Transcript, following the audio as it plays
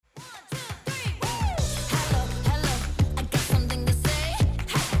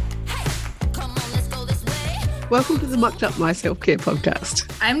Welcome to the Mucked Up My Self-Care podcast.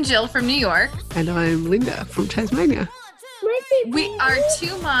 I'm Jill from New York. And I'm Linda from Tasmania. We are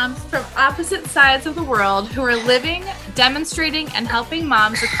two moms from opposite sides of the world who are living, demonstrating, and helping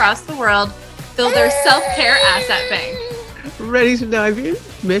moms across the world build their self-care asset bank. Ready to dive in?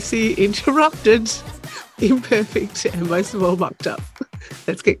 Messy, interrupted, imperfect, and most of all mucked up.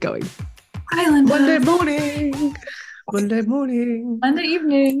 Let's get going. Hi, Linda. Monday morning. Monday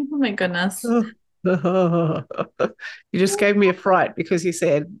evening. Oh my goodness. You just gave me a fright because you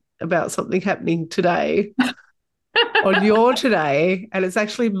said about something happening today on your today, and it's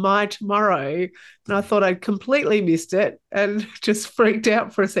actually my tomorrow. And I thought I'd completely missed it and just freaked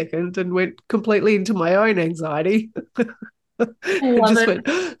out for a second and went completely into my own anxiety. I love it.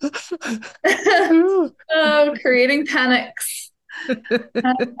 Oh, creating panics.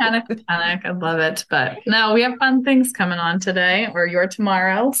 Panic. I love it. But no, we have fun things coming on today or your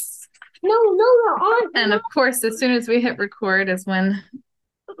tomorrow. No. And of course, as soon as we hit record is when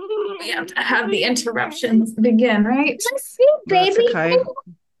we have to have the interruptions begin, right? That's okay.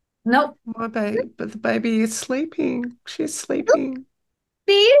 Nope. My baby, but the baby is sleeping. She's sleeping.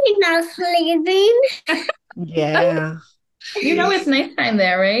 Baby's not sleeping. Yeah. You know it's nighttime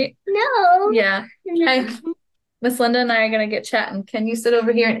there, right? No. Yeah. Hey, Miss Linda and I are going to get chatting. Can you sit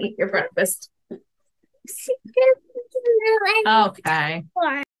over here and eat your breakfast? Okay.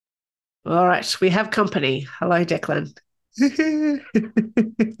 All right. We have company. Hello, Declan. Did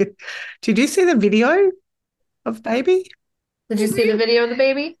you see the video of baby? Did you see the video of the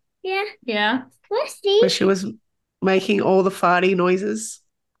baby? Yeah. Yeah. Where's Where Steve? she was making all the farty noises.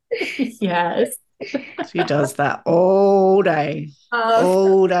 Yes. She does that all day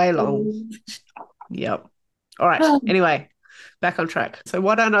long. Yep. All right. Anyway, back on track. So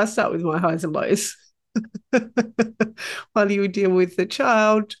why don't I start with my highs and lows while you deal with the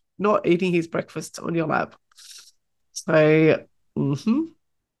child not eating his breakfast on your lap. So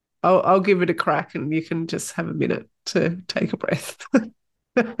I'll give it a crack and you can just have a minute to take a breath.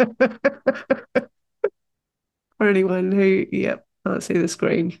 For anyone who, can't see the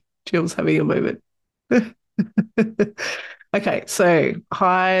screen, Jill's having a moment. Okay, so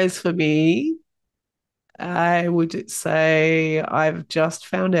highs for me. I would say I've just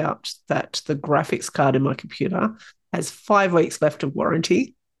found out that the graphics card in my computer has 5 weeks left of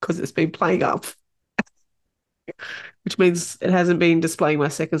warranty because it's been playing up, which means it hasn't been displaying my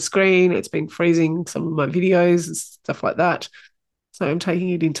second screen. It's been freezing some of my videos and stuff like that. So I'm taking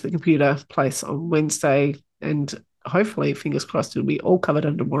it into the computer place on Wednesday and hopefully, fingers crossed, it'll be all covered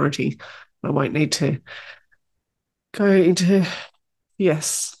under warranty. I won't need to go into,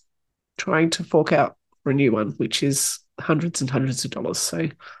 trying to fork out for a new one, which is hundreds and hundreds of dollars. So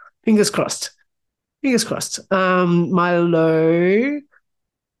fingers crossed. My low,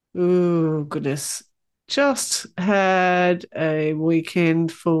 oh goodness, just had a weekend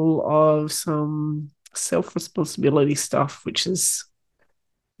full of some self-responsibility stuff, which is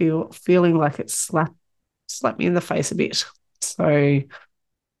feeling like it slapped me in the face a bit. So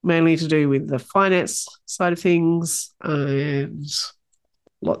mainly to do with the finance side of things and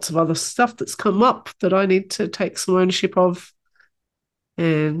lots of other stuff that's come up that I need to take some ownership of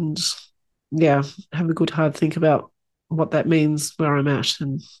and, have a good hard think about what that means, where I'm at,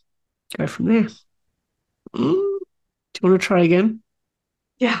 and go from there. Do you want to try again?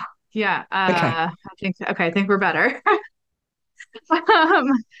 Yeah. Okay. I think we're better.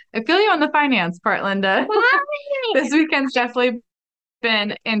 I feel you on the finance part, Linda. This weekend's definitely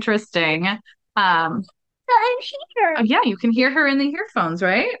been interesting. I'm here. Yeah, you can hear her in the earphones,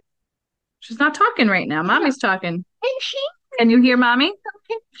 right? She's not talking right now. Mommy's talking. Can you hear mommy?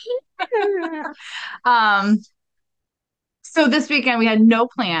 So this weekend we had no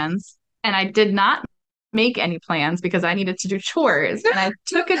plans, and I did not make any plans because I needed to do chores, and I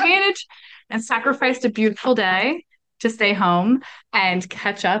took advantage and sacrificed a beautiful day to stay home and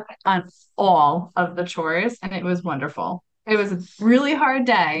catch up on all of the chores, and it was wonderful. It was a really hard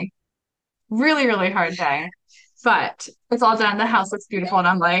day, really, really hard day, but it's all done. The house looks beautiful, and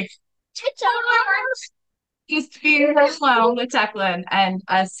I'm like, just being alone with Declan and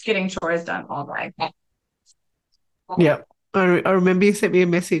us getting chores done all day. Yeah. I remember you sent me a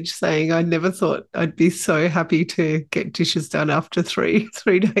message saying I never thought I'd be so happy to get dishes done after three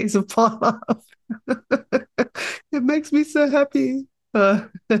days of pile up. It makes me so happy.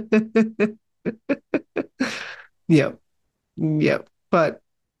 Yeah. But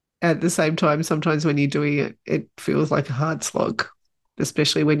at the same time, sometimes when you're doing it, it feels like a hard slog,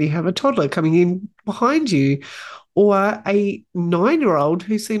 especially when you have a toddler coming in behind you or a 9-year-old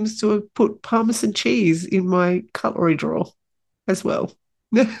who seems to have put Parmesan cheese in my cutlery drawer as well.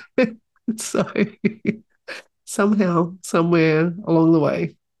 So somehow, somewhere along the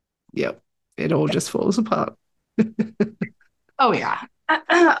way, yep, it all just falls apart. Oh yeah.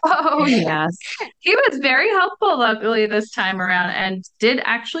 Oh yes. He was very helpful, luckily, this time around, and did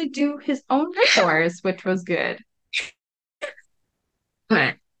actually do his own chores, which was good.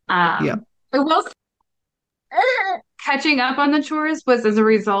 But Yep. I will catching up on the chores was as a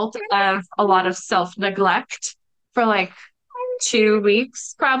result of a lot of self-neglect for like 2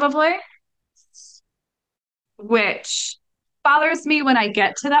 weeks, probably, which bothers me when I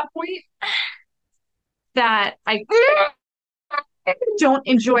get to that point that I don't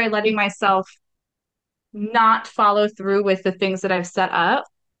enjoy letting myself not follow through with the things that I've set up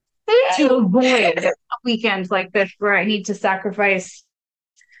to avoid a weekend like this where I need to sacrifice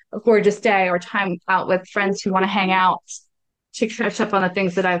a gorgeous day or time out with friends who want to hang out to catch up on the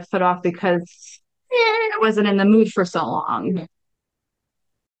things that I've put off because I wasn't in the mood for so long.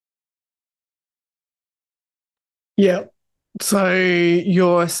 Yep. So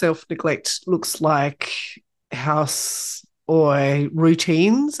your self neglect looks like house or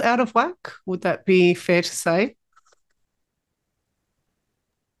routines out of whack. Would that be fair to say?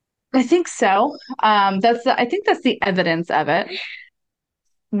 I think so. I think that's the evidence of it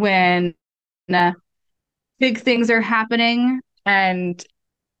when uh, big things are happening and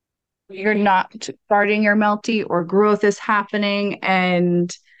you're not guarding your melty or growth is happening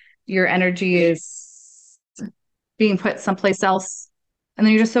and your energy is being put someplace else. And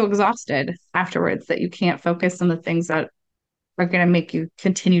then you're just so exhausted afterwards that you can't focus on the things that are going to make you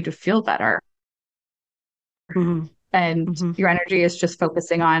continue to feel better. Mhm. And Mhm. your energy is just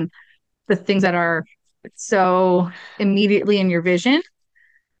focusing on the things that are so immediately in your vision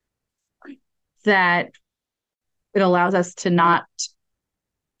that it allows us to not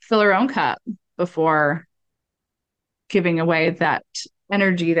fill our own cup before giving away that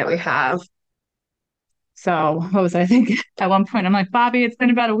energy that we have. So, what was I thinking? At one point, I'm like, Bobby, it's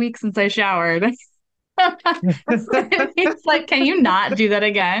been about a week since I showered. He's like, can you not do that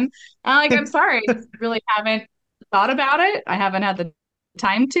again? I'm like, I'm sorry. I just really haven't thought about it. I haven't had the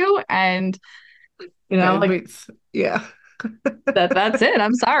time to. And, like Bandwidth. Yeah. that's it.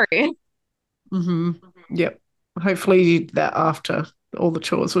 I'm sorry. Hmm. Yep. Hopefully you did that after all the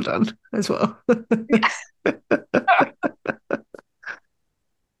chores were done as well.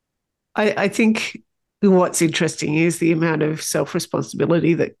 I think what's interesting is the amount of self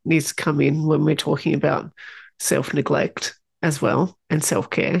responsibility that needs to come in when we're talking about self neglect as well and self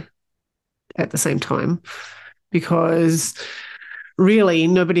care at the same time, because really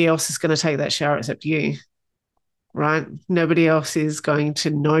nobody else is going to take that shower except you, right? Nobody else is going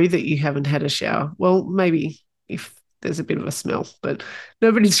to know that you haven't had a shower. Well, maybe if there's a bit of a smell, but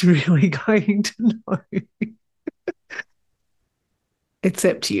nobody's really going to know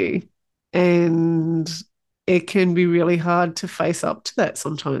except you. And it can be really hard to face up to that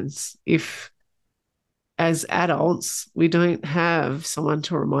sometimes if, as adults, we don't have someone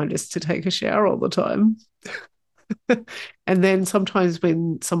to remind us to take a shower all the time. And then sometimes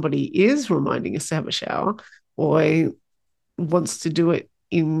when somebody is reminding us to have a shower or wants to do it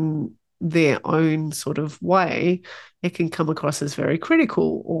in their own sort of way, it can come across as very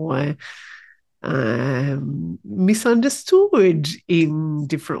critical or misunderstood in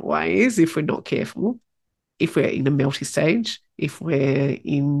different ways if we're not careful. If we're in a melty stage, if we're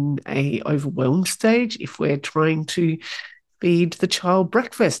in a overwhelmed stage, if we're trying to feed the child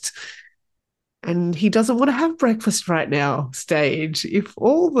breakfast and he doesn't want to have breakfast right now stage, if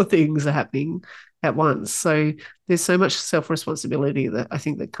all the things are happening at once. So there's so much self-responsibility that I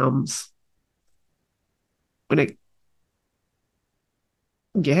think that comes when it,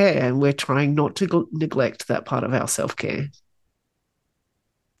 yeah, and we're trying not to neglect that part of our self-care.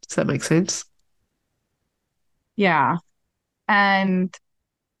 Does that make sense? Yeah. And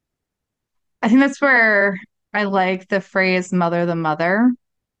I think that's where I like the phrase mother the mother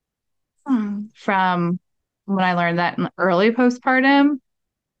from when I learned that in early postpartum.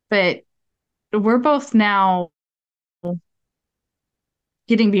 But we're both now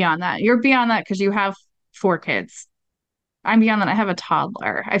getting beyond that. You're beyond that because you have 4 kids. I'm beyond that. I have a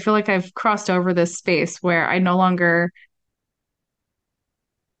toddler. I feel like I've crossed over this space where I no longer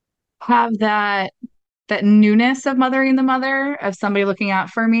have that newness of mothering the mother, of somebody looking out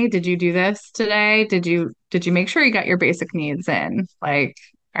for me. Did you do this today? Did you make sure you got your basic needs in? Like,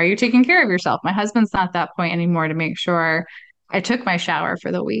 are you taking care of yourself? My husband's not at that point anymore to make sure I took my shower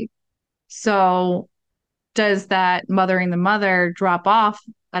for the week. So does that mothering the mother drop off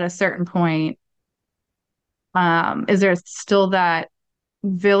at a certain point? Is there still that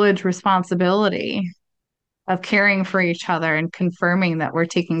village responsibility of caring for each other and confirming that we're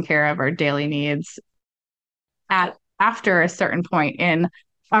taking care of our daily needs at after a certain point in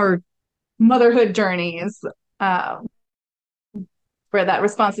our motherhood journeys, where that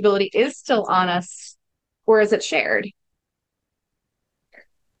responsibility is still on us, or is it shared?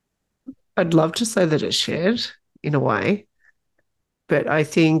 I'd love to say that it's shared in a way, but I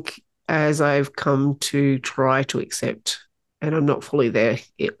think as I've come to try to accept, and I'm not fully there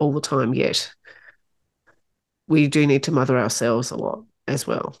all the time yet, we do need to mother ourselves a lot as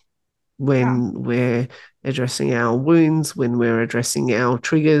well when we're addressing our wounds, when we're addressing our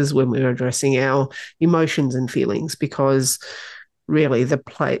triggers, when we're addressing our emotions and feelings, because really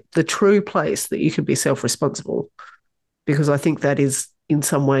the true place that you can be self-responsible, because I think that is in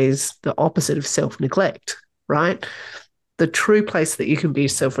some ways the opposite of self-neglect, right? The true place that you can be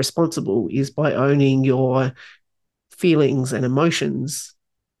self-responsible is by owning your feelings and emotions,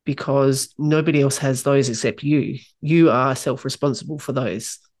 because nobody else has those except you. You are self-responsible for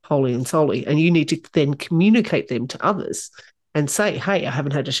those wholly and solely, and you need to then communicate them to others and say, hey, I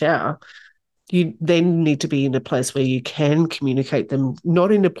haven't had a shower. You then need to be in a place where you can communicate them,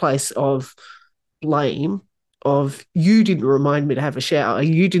 not in a place of blame, of you didn't remind me to have a shower,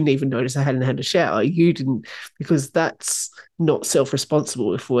 you didn't even notice I hadn't had a shower, you didn't, because that's not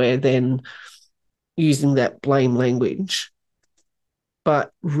self-responsible if we're then using that blame language.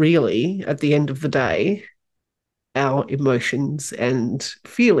 But really, at the end of the day, our emotions and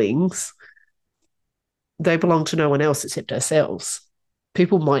feelings, they belong to no one else except ourselves.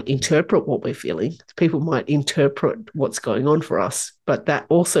 People might interpret what we're feeling, people might interpret what's going on for us, but that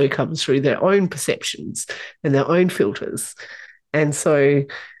also comes through their own perceptions and their own filters. And so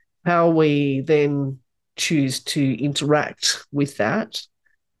how we then choose to interact with that,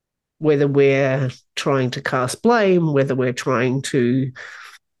 whether we're trying to cast blame, whether we're trying to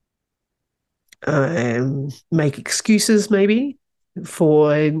make excuses maybe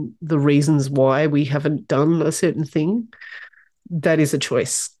for the reasons why we haven't done a certain thing, that is a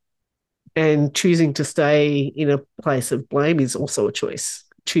choice. And choosing to stay in a place of blame is also a choice.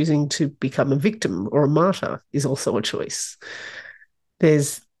 Choosing to become a victim or a martyr is also a choice.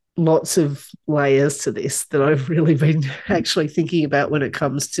 There's lots of layers to this that I've really been actually thinking about when it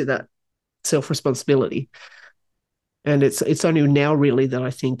comes to that self-responsibility. And it's only now really that I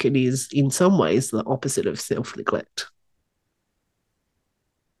think it is in some ways the opposite of self-neglect.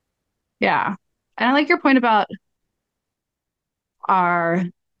 Yeah. And I like your point about our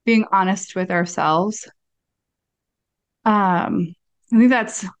being honest with ourselves. I think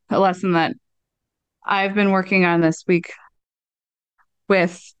that's a lesson that I've been working on this week,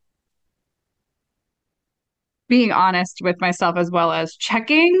 with being honest with myself as well as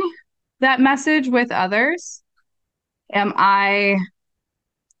checking that message with others. Am I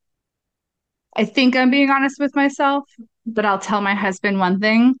think I'm being honest with myself, but I'll tell my husband one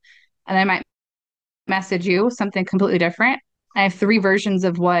thing and I might message you something completely different. I have three versions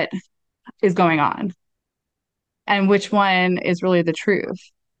of what is going on and which one is really the truth.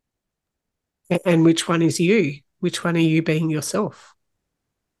 And which one is you? Which one are you being yourself?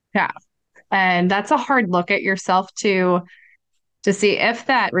 Yeah. And that's a hard look at yourself to see if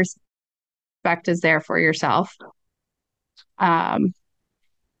that respect is there for yourself. Um,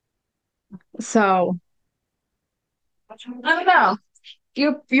 so I don't know.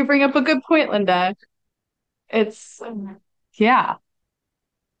 You bring up a good point, Linda. It's yeah,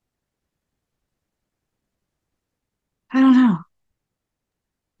 I don't know.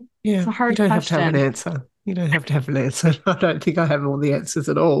 Yeah, It's a you hard don't have to have an question. answer. You don't have to have an answer. I don't think I have all the answers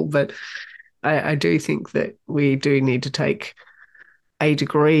at all, but I do think that we do need to take a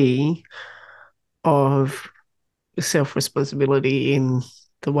degree of self-responsibility in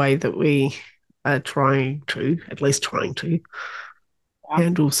the way that we are trying to, at least trying to, Yeah.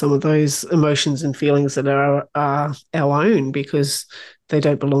 handle some of those emotions and feelings that are our own, because they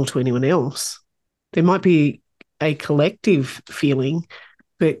don't belong to anyone else. There might be a collective feeling,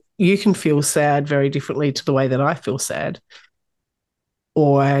 but you can feel sad very differently to the way that I feel sad.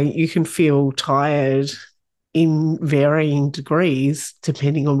 Or you can feel tired in varying degrees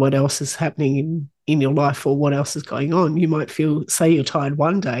depending on what else is happening in your life or what else is going on. You might feel, say you're tired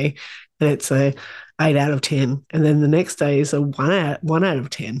one day and it's a 8 out of 10, and then the next day is a 1 out of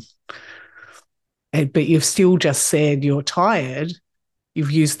 10. But you've still just said you're tired.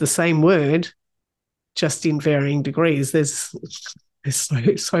 You've used the same word, just in varying degrees. There's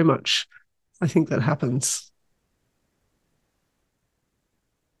so much, I think, that happens.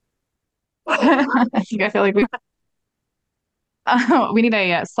 I think I feel like we need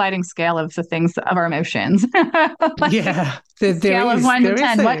a sliding scale of the things of our emotions. Yeah, there Scale of is 1 to there is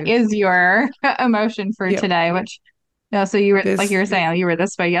 10. What a is your emotion for yeah. today? Which No, so you were like There's you were saying you were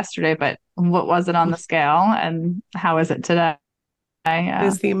this way yesterday, but what was it on the scale and how is it today?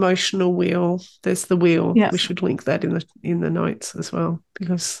 there's the emotional wheel. There's the wheel. We Yes. should link that in the notes as well,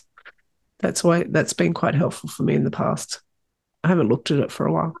 because that's been quite helpful for me in the past. I haven't looked at it for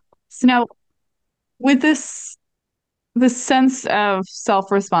a while. So now with this sense of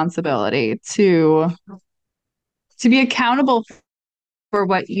self-responsibility to be accountable for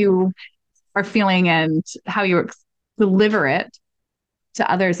what you are feeling and how you deliver it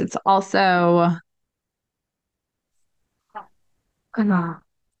to others, it's also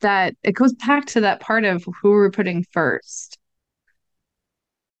that it goes back to that part of who we're putting first.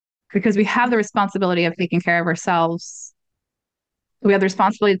 Because we have the responsibility of taking care of ourselves. We have the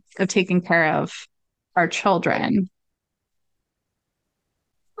responsibility of taking care of our children.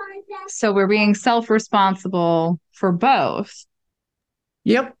 So we're being self-responsible for both.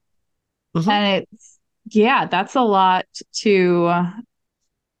 Yep. Mm-hmm. And yeah, that's a lot to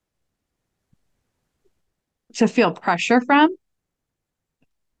feel pressure from.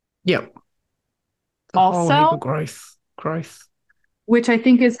 Yep. A whole heap of Also, growth. which I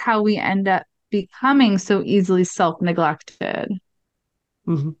think is how we end up becoming so easily self-neglected.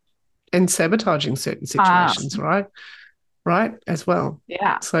 Mm-hmm. And sabotaging certain situations, right? Right, as well.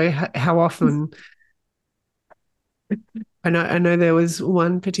 Yeah. So how often? I know there was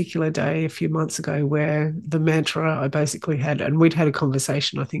one particular day a few months ago where the mantra I basically had, and we'd had a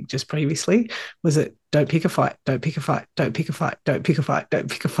conversation, I think, just previously, was it don't pick a fight, don't pick a fight, don't pick a fight, don't pick a fight, don't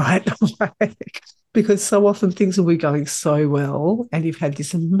pick a fight. Because so often things will be going so well and you've had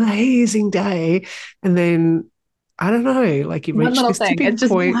this amazing day, and then I don't know, like you One reach little this thing. tipping It's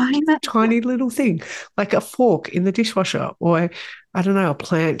just point, why not? tiny little thing, like a fork in the dishwasher, or I don't know, a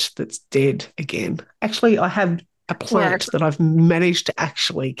plant that's dead again. Actually, I have a plant that I've managed to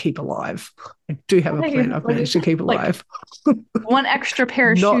actually keep alive. I do have a plant I've managed to keep alive. One extra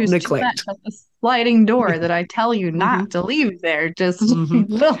pair of Not shoes neglect. at the sliding door that I tell you not to leave there just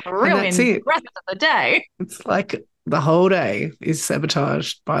will ruin the rest of the day. It's like the whole day is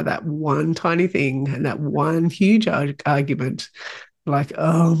sabotaged by that one tiny thing and that one huge argument. Like,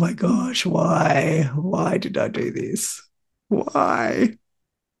 oh my gosh, why? Why did I do this? Why?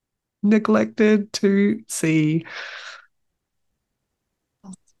 Neglected to see.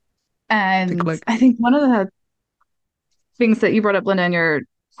 And I think one of the things that you brought up, Linda, in your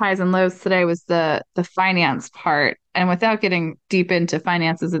highs and lows today was the finance part. And without getting deep into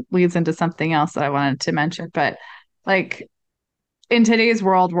finances, it leads into something else that I wanted to mention. But like in today's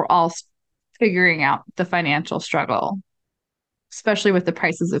world, we're all figuring out the financial struggle, especially with the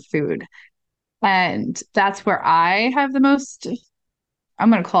prices of food. And that's where I have the most,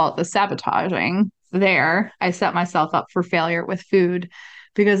 I'm going to call it the sabotaging there. I set myself up for failure with food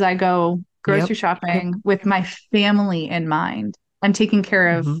because I go grocery shopping with my family in mind. I'm taking care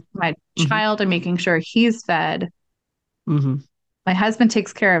of my child and making sure he's fed. My husband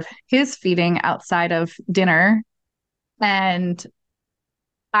takes care of his feeding outside of dinner. And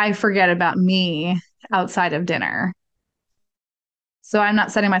I forget about me outside of dinner. So I'm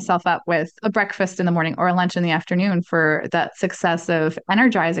not setting myself up with a breakfast in the morning or a lunch in the afternoon for that success of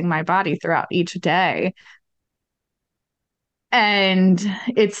energizing my body throughout each day. And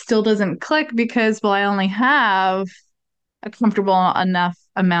it still doesn't click because, well, I only have a comfortable enough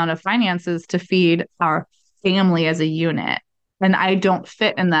amount of finances to feed our family as a unit. And I don't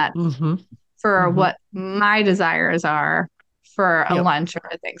fit in that for what my desires are for a lunch or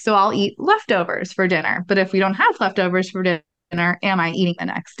a thing. So I'll eat leftovers for dinner. But if we don't have leftovers for dinner, am I eating the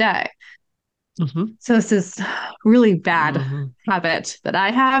next day? So this is really bad habit that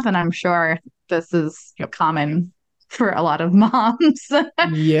I have. And I'm sure this is common for a lot of moms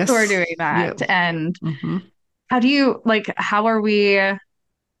who are doing that. And how are we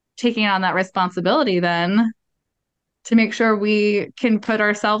taking on that responsibility then to make sure we can put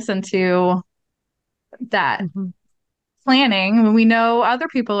ourselves into that planning when we know other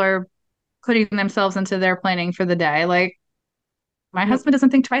people are putting themselves into their planning for the day? Like my husband doesn't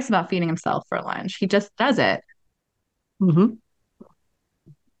think twice about feeding himself for lunch. He just does it. I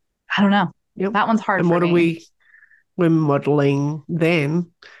don't know. That one's hard for me. We're modeling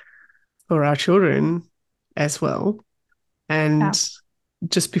then for our children as well. And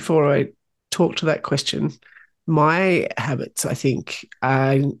just before I talk to that question, my habits, I think,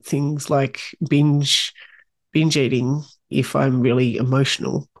 are things like binge eating if I'm really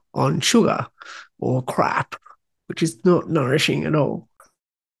emotional on sugar or crap, which is not nourishing at all.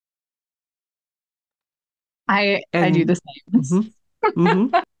 I do the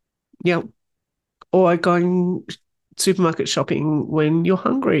same. Yeah. Or going supermarket shopping when you're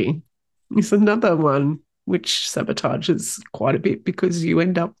hungry is another one which sabotages quite a bit because you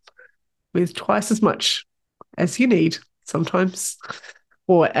end up with twice as much as you need sometimes,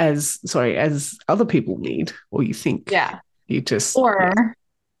 or as other people need, or you think. Yeah. You just Or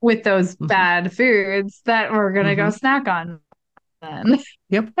with those bad foods that we're gonna go snack on then.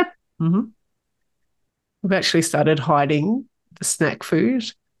 Yep. We've actually started hiding the snack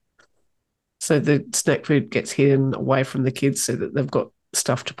food. So the snack food gets hidden away from the kids so that they've got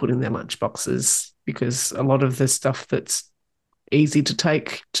stuff to put in their lunch boxes, because a lot of the stuff that's easy to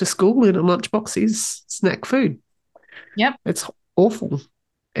take to school in a lunchbox is snack food. Yep. It's awful.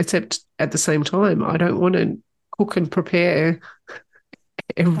 Except at the same time, I don't want to cook and prepare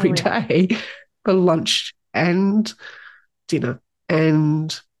every day for lunch and dinner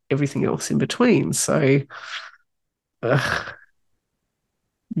and everything else in between. So,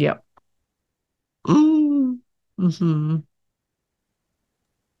 yeah.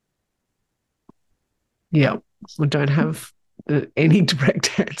 Yeah, we don't have any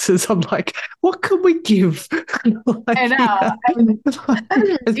direct answers. I'm like, what can we give? Like, I know.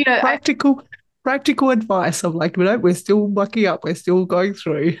 Practical advice. I'm like, we're still mucking up. We're still going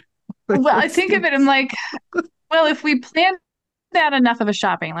through. Well, I think of it, I'm like, well, if we planned out enough of a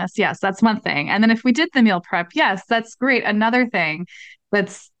shopping list, yes, that's one thing. And then if we did the meal prep, yes, that's great. Another thing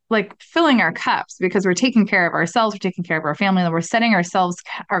that's like filling our cups, because we're taking care of ourselves, we're taking care of our family, and we're setting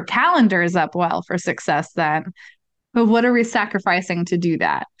our calendars up well for success then. But what are we sacrificing to do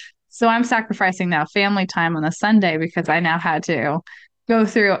that? So I'm sacrificing now family time on a Sunday because I now had to go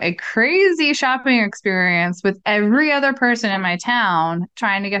through a crazy shopping experience with every other person in my town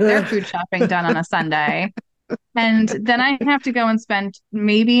trying to get their food shopping done on a Sunday. And then I have to go and spend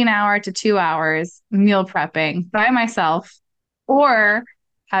maybe an hour to 2 hours meal prepping by myself, or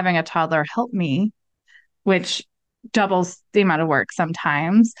having a toddler help me, which doubles the amount of work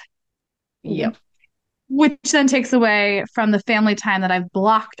sometimes. Yep. Which then takes away from the family time that I've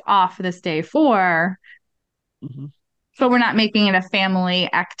blocked off this day for. But we're not making it a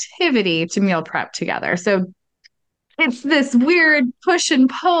family activity to meal prep together. So it's this weird push and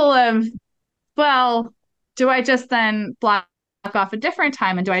pull of, well, do I just then block off a different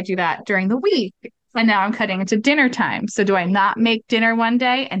time, and do I do that during the week? And now I'm cutting into dinner time. So do I not make dinner one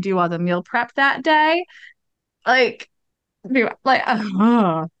day and do all the meal prep that day? Like there's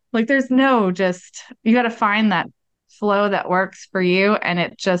no just, you got to find that flow that works for you. And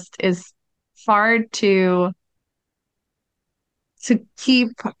it just is hard to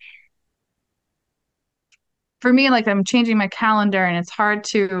keep, for me, like I'm changing my calendar and it's hard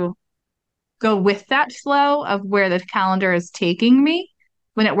to go with that flow of where the calendar is taking me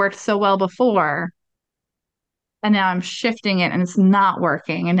when it worked so well before. And now I'm shifting it and it's not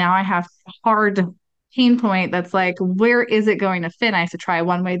working. And now I have a hard pain point that's like, where is it going to fit? I have to try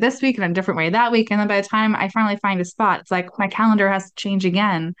one way this week and a different way that week. And then by the time I finally find a spot, it's like my calendar has to change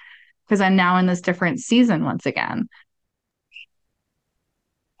again because I'm now in this different season once again.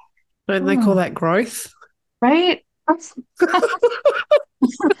 Don't they call that growth? Right?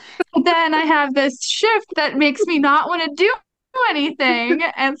 Then I have this shift that makes me not want to do anything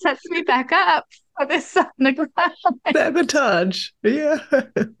and sets me back up for this neglect. Sabotage. Yeah.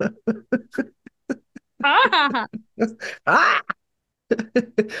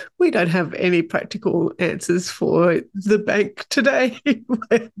 We don't have any practical answers for the bank today.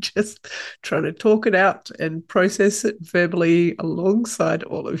 We're just trying to talk it out and process it verbally alongside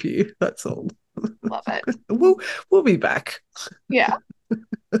all of you. That's all. Love it. We'll be back. Yeah.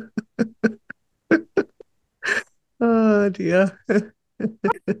 Oh dear.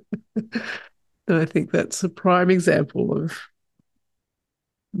 I think that's a prime example of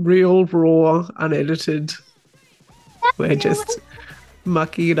real, raw, unedited. We're just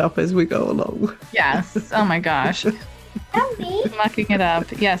mucking it up as we go along. Yes. Oh my gosh. Mucking it up.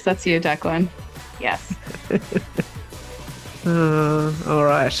 Yes, that's you, Declan. Yes. All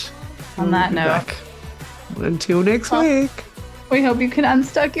right. On that note. Back. Until next week. We hope you can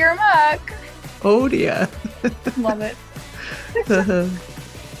unstuck your muck. Oh dear. Love it.